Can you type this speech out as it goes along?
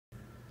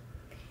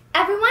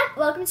everyone,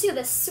 welcome to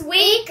the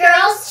Sweet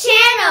Girls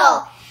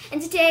channel.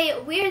 And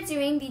today we are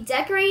doing the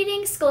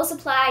Decorating School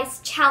Supplies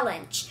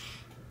Challenge.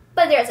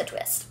 But there's a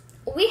twist.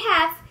 We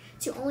have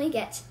to only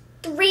get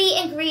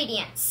 3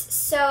 ingredients.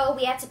 So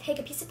we have to pick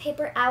a piece of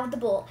paper out of the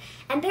bowl.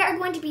 And there are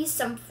going to be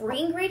some free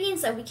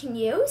ingredients that we can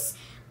use.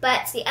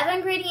 But the other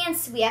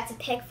ingredients we have to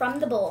pick from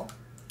the bowl.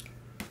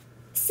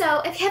 So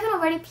if you haven't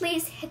already,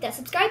 please hit that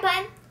subscribe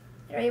button.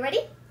 Are you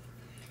ready?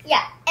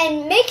 Yeah,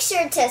 and make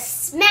sure to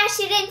smash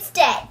it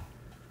instead.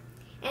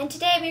 And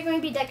today we're going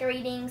to be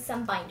decorating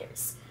some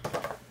binders.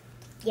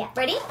 Yeah.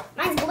 Ready?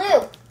 Mine's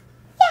blue.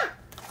 Yeah.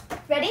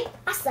 Ready?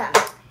 Awesome.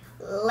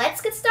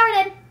 Let's get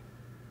started.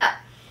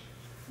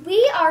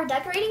 We are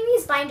decorating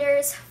these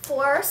binders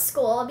for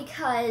school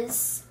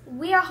because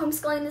we are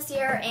homeschooling this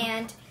year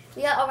and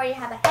we already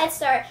have a head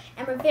start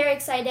and we're very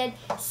excited.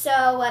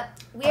 So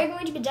we are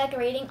going to be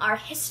decorating our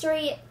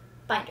history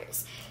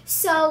binders.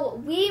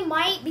 So we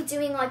might be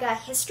doing like a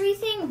history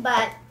thing,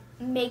 but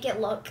make it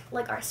look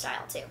like our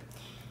style too.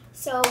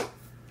 So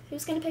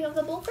who's going to pick up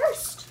the bowl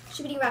first?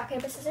 Should we do rock,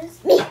 paper,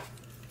 scissors? Me.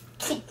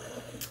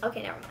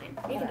 Okay, never mind.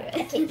 You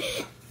can do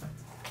it.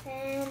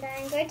 And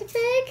I'm going to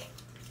pick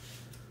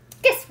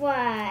this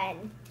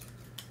one.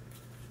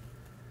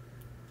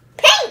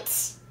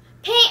 Paint!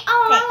 Paint.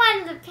 Oh, Paint.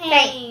 I wanted the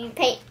paint.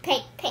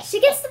 Paint. She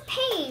gets the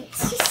paint.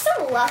 She's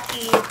so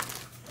lucky.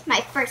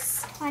 My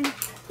first one.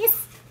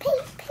 Yes. Paint.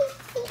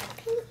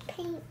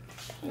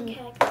 Okay,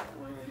 I got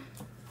one.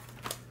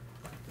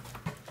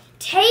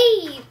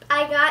 Tape.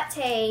 I got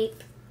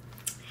tape.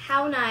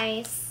 How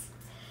nice.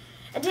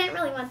 I didn't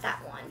really want that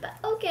one, but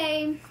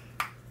okay.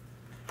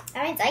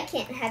 That means I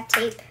can't have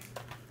tape.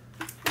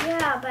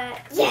 Yeah,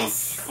 but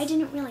Yes. I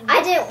didn't really want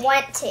I didn't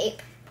want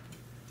tape.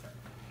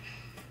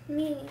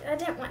 I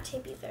didn't want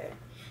tape either.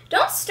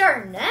 Don't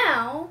start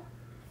now.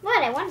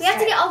 What? I want We have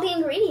to get all the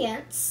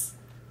ingredients.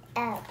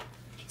 Oh.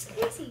 It's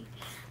crazy.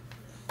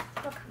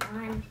 Oh, come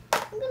on.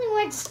 I'm going to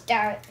want to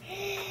start.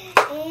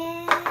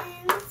 And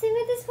let's see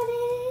what this one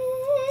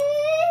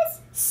is.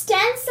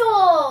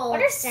 Stencils.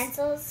 What are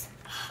stencils?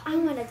 I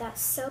wanted that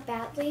so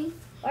badly.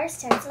 What are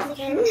stencils You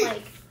again? can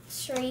like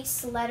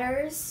trace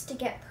letters to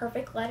get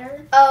perfect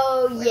letter.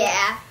 Oh,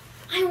 yeah.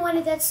 I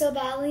wanted that so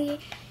badly.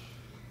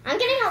 I'm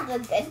getting all the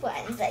good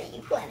ones that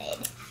you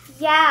wanted.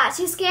 Yeah,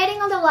 she's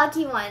getting all the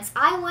lucky ones.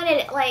 I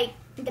wanted like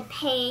the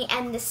paint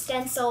and the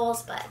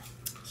stencils, but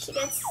she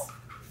gets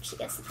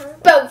the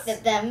purple. Both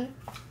of them.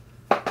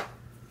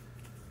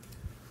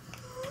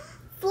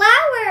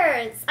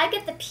 Flowers. I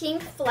get the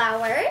pink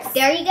flowers.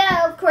 There you go.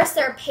 Of course,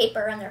 they're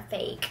paper and they're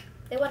fake.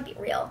 They wouldn't be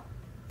real.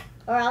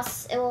 Or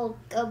else it will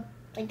go,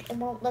 like, it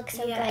won't look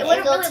so Yeah, good. it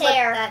wouldn't It'll really look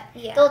tear. that.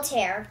 Yeah. It'll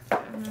tear.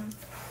 Mm-hmm.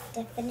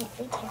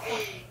 Definitely tear.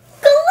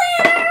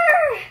 Glitter!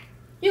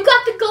 You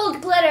got the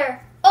gold glitter.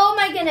 Oh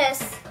my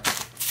goodness.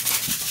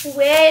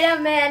 Wait a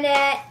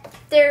minute.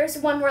 There's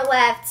one more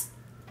left.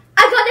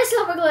 I got the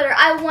silver glitter.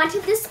 I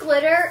wanted this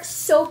glitter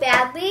so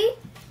badly.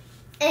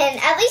 And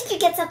at least you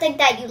get something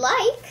that you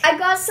like. I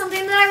got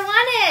something that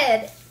I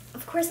wanted.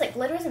 Of course, like,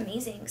 glitter is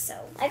amazing, so.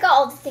 I got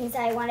all the things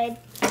that I wanted.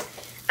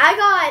 I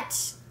got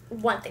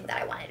one thing that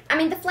I wanted. I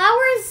mean, the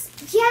flowers,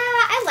 yeah,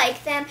 I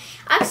like them.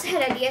 I also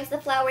had ideas for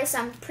the flowers, so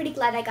I'm pretty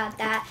glad I got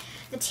that.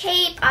 The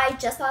tape, I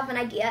just thought of an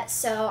idea,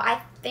 so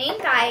I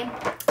think I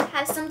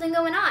have something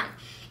going on.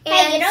 And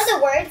Hey, you know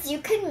the words? You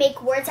can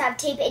make words out of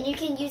tape, and you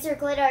can use your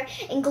glitter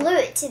and glue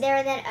it to there,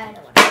 and then I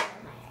don't want to share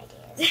my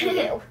ideas for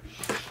you.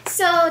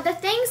 So the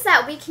things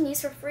that we can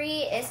use for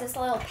free is this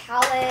little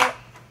palette.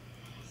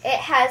 It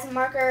has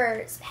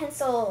markers,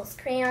 pencils,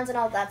 crayons, and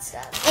all that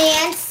stuff.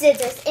 And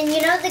scissors. And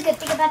you know the good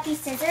thing about these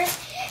scissors?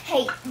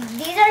 Hey,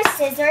 these are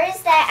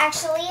scissors that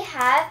actually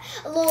have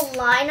a little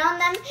line on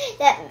them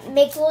that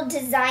make little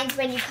designs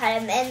when you cut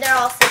them, and they're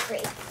also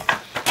free.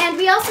 And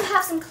we also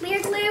have some clear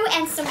glue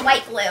and some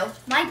white glue.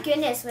 My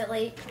goodness,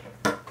 Whitley.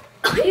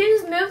 You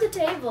just moved the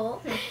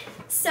table.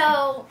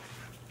 So,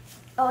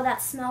 oh,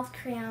 that smell of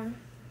crayon.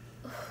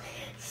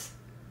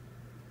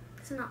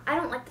 I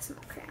don't like the smell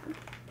of crayon.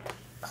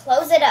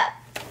 Close it up.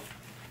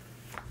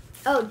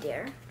 Oh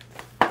dear.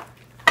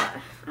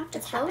 I have to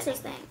close this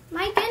thing.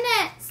 My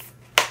goodness.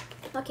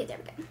 Okay, there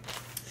we go.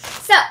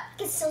 So, I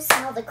can still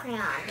smell the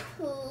crayon.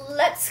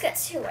 let's get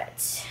to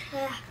it.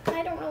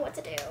 I don't know what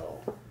to do.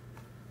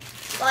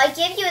 Well, I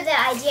give you the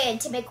idea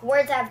to make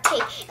words out of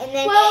tape, and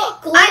then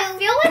glue. I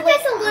feel like glitter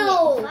that's a on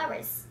little it,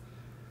 flowers.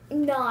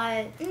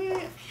 not.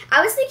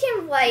 I was thinking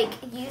of like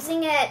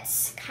using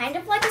it kind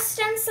of like a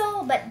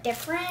stencil, but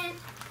different.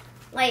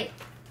 Like,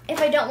 if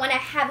I don't want to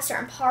have a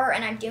certain part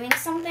and I'm doing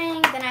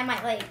something, then I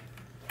might like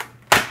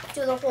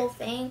do the whole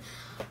thing.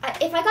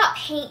 If I got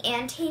paint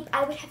and tape,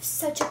 I would have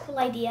such a cool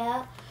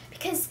idea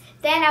because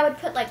then I would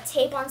put like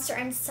tape on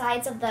certain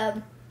sides of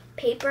the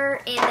paper,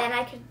 and then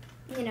I could,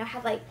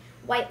 have like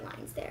white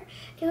lines there.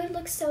 It would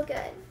look so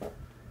good.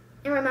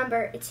 And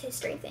remember, it's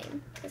history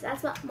thing because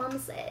that's what Mom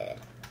said.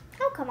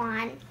 Oh, come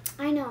on.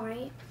 I know,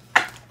 right?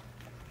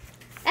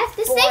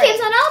 This boring. thing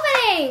keeps on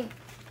opening.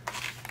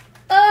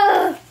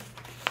 Ugh.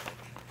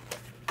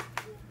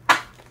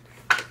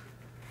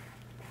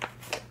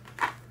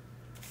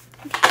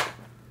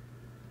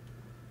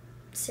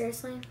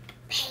 Seriously?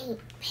 Paint.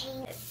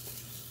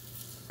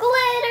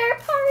 Glitter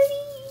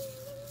party!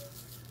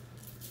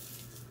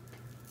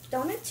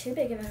 Don't make too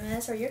big of a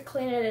mess or you're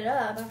cleaning it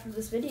up after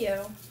this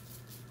video.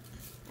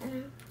 I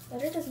know.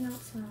 Glitter does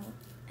not smell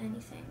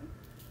anything.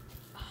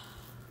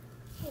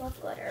 I love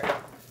glitter.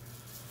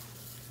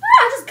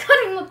 I'm just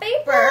cutting the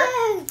paper.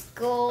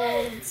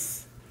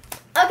 Golds.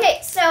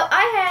 Okay, so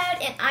I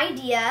had an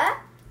idea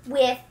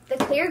with the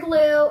clear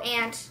glue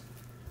and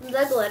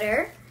the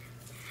glitter.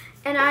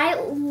 And I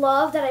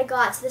love that I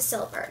got to the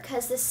silver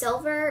because the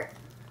silver,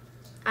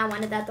 I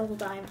wanted that the whole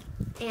time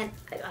and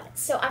I got it.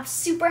 So I'm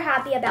super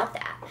happy about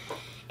that.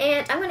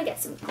 And I'm going to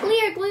get some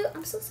clear glue.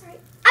 I'm so sorry.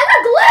 I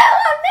got glue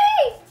on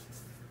me!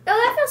 Oh,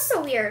 that feels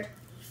so weird.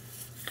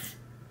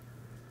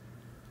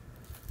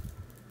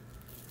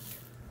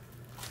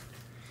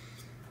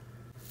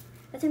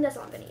 I think that's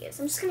all I'm going to use.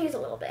 I'm just going to use a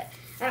little bit.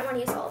 I don't want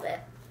to use all of it.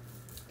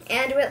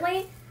 And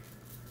Whitley,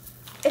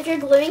 if you're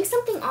gluing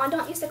something on,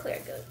 don't use the clear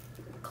glue.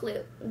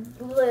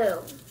 Glue,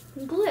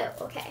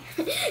 okay.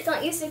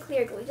 Don't use the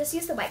clear glue, just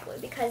use the white glue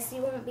because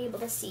you won't be able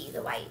to see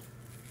the white.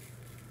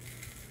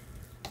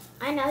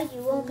 I know,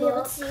 you won't be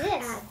able to see this.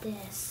 Look at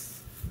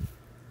this.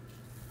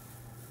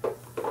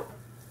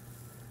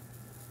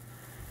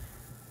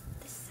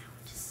 This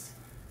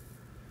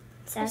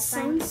sound just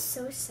sounds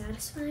so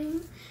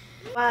satisfying.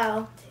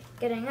 Wow,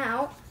 getting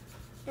out.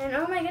 And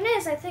oh my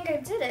goodness, I think I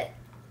did it.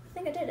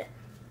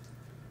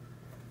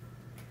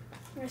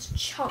 There's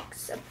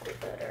chunks of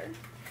glitter.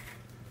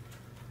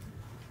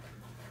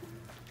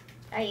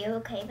 Are you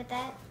okay with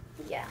that?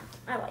 Yeah,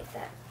 I like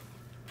that.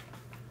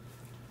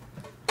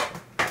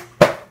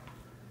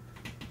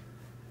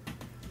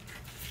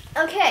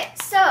 Okay,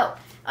 so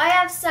I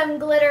have some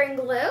glitter and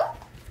glue.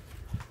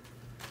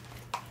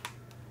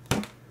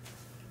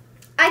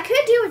 I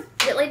could do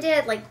what Whitley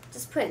did, like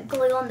just put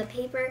glue on the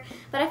paper,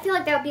 but I feel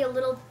like that would be a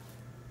little,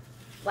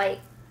 like,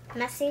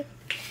 messy.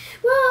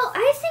 Well,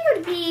 I think it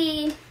would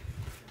be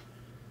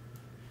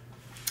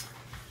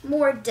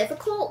more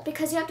difficult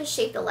because you have to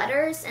shape the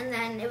letters and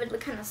then it would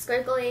look kind of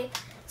squiggly.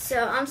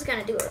 So I'm just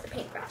gonna do it with a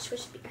paintbrush,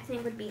 which I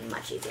think would be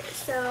much easier.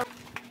 So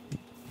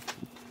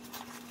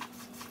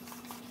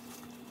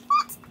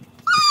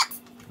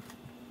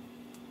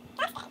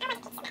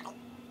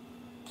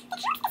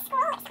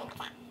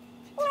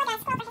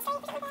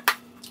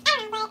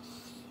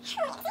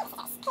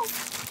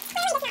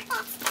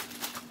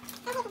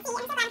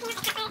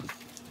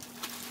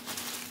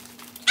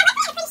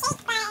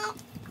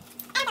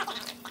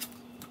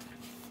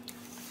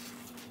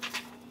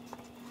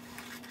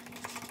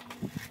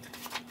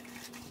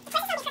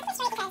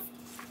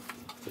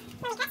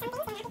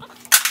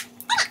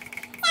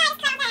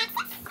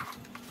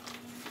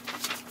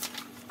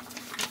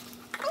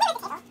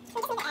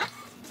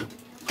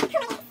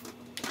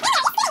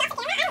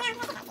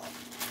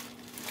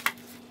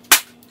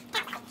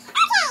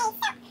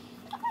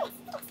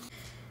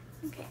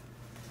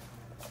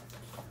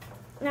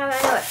now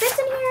that I know it fits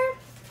in here,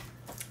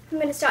 I'm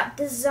going to start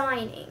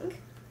designing.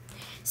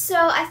 So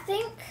I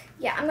think,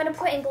 yeah, I'm going to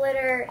put in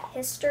glitter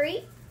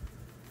history.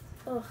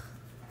 Ugh.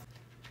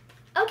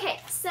 Okay,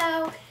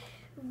 so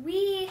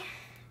we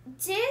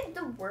did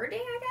the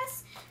wording, I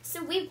guess.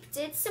 So we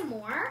did some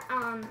more.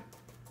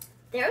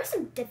 There was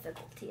some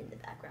difficulty in the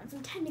background,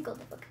 some technical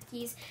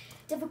difficulties.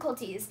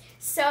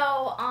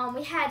 So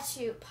we had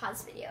to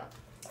pause the video.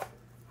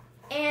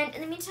 And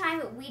in the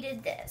meantime, we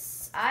did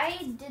this. I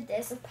did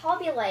this. It'll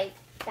probably be like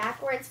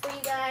backwards for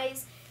you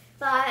guys,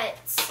 but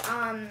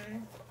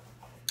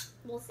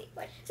we'll see.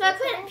 So I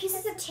put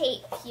pieces of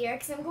tape here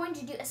because I'm going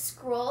to do a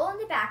scroll in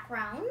the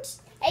background.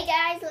 Hey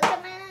guys, look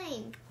at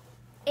mine.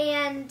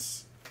 And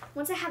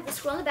once I have the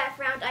scroll in the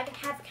background, I can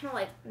have it kind of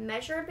like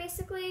measure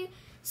basically,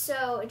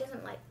 so it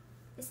doesn't like,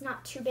 it's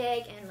not too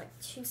big and like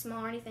too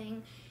small or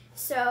anything.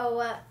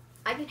 So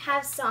I can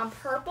have some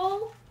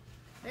purple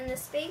in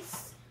this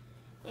space.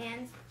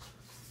 And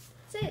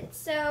that's it.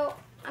 So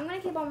I'm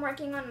going to keep on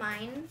working on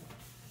mine.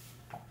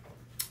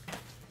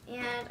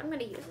 And I'm going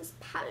to use this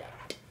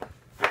palette.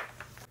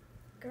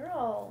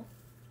 Girl.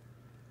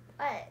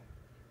 What?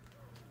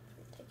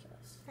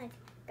 Ridiculous. Like,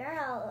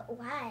 girl,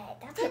 what?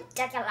 That's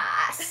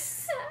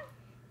ridiculous.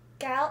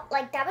 Girl,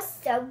 like, that was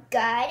so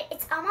good.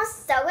 It's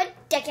almost so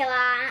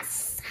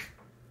ridiculous.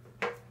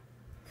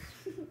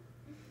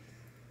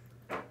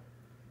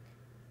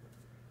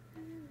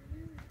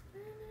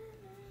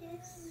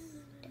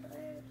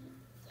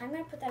 I'm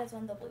going to put that as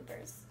one of the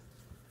bloopers.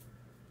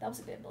 That was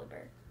a good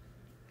blooper.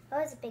 That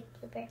was a big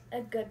blooper.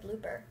 A good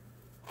blooper.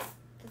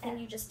 The thing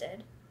you just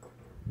did.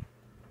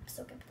 I'm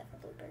still going to put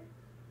that for blooper.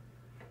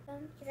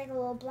 He's like a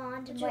little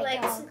blonde and Would you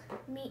white like dog.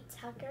 to meet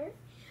Tucker?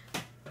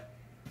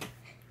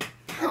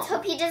 Let's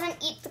hope he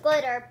doesn't eat the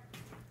glitter.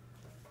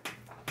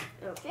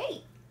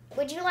 Okay.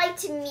 Would you like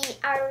to meet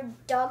our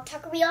dog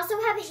Tucker? We also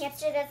have a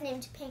hamster that's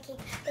named Pancake,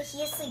 but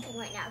he is sleeping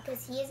right now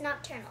because he is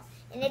nocturnal.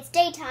 And it's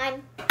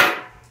daytime.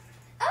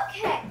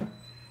 Okay.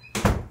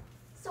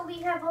 So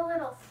we have a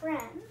little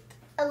friend.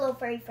 A little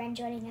furry friend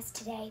joining us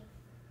today.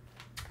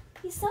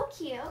 He's so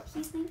cute.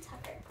 He's named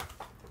Tucker.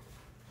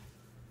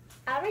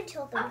 I already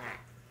told them Oh.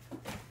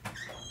 that.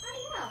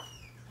 I know.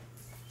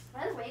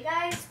 By the way,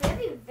 guys, we have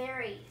a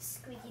very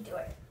squeaky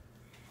door.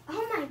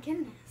 Oh my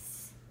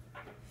goodness.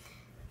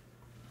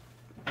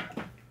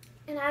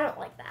 And I don't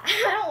like that.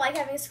 I don't like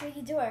having a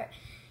squeaky door.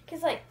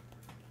 Because, like,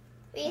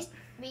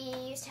 We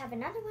used to have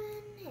another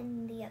one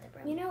in the other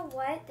room. you know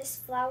what? This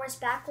flower's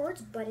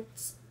backwards, but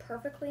it's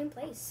perfectly in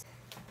place.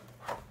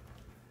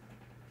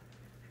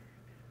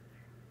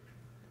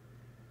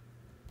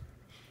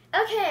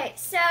 Okay,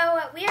 so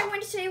we are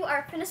going to show you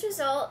our finished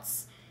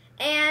results.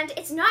 And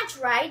it's not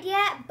dried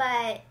yet,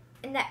 but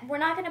we're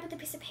not going to put the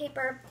piece of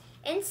paper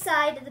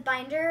inside the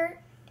binder,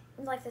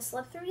 like the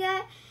slip through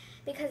yet,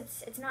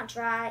 because it's not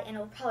dry and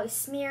it'll probably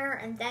smear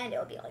and then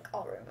it'll be like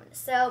all ruined.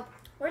 So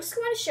we're just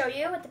going to show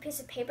you what the piece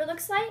of paper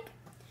looks like,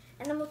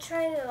 and then we'll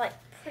try to like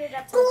put it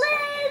up to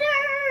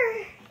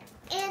Glitter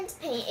and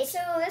paint. So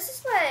this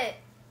is what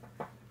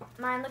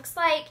mine looks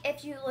like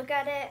if you look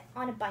at it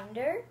on a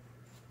binder.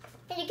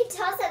 And you can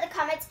tell us in the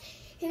comments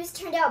who's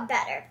turned out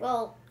better.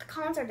 Well, the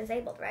comments are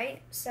disabled,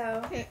 right?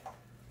 So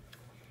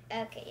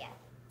Okay, yeah.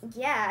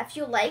 yeah, if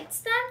you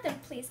liked them, then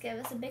please give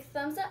us a big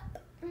thumbs up.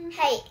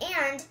 Hey,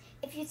 and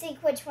if you think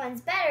which one's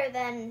better,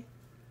 then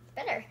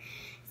better.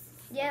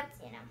 Yep.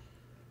 You know.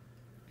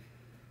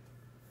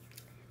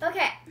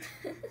 Okay.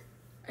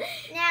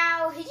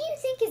 Now, who do you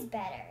think is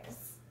better?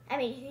 I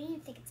mean, who do you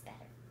think is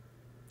better?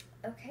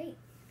 Okay.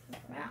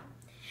 Wow.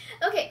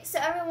 Okay, so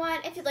everyone,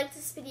 if you liked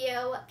this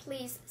video,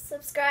 please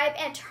subscribe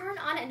and turn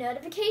on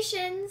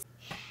notifications.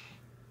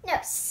 No,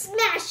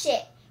 smash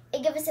it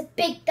and give us a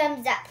big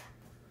thumbs up.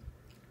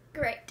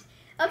 Great.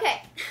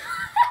 Okay.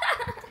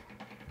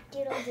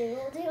 Doodle,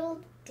 doodle, doodle,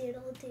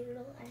 doodle,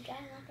 doodle. I'm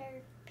drawing off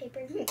our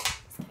paper.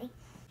 Sorry.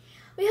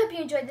 We hope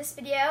you enjoyed this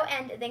video,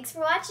 and thanks for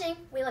watching.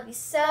 We love you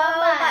so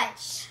Bye-bye.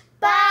 much.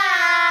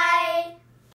 Bye!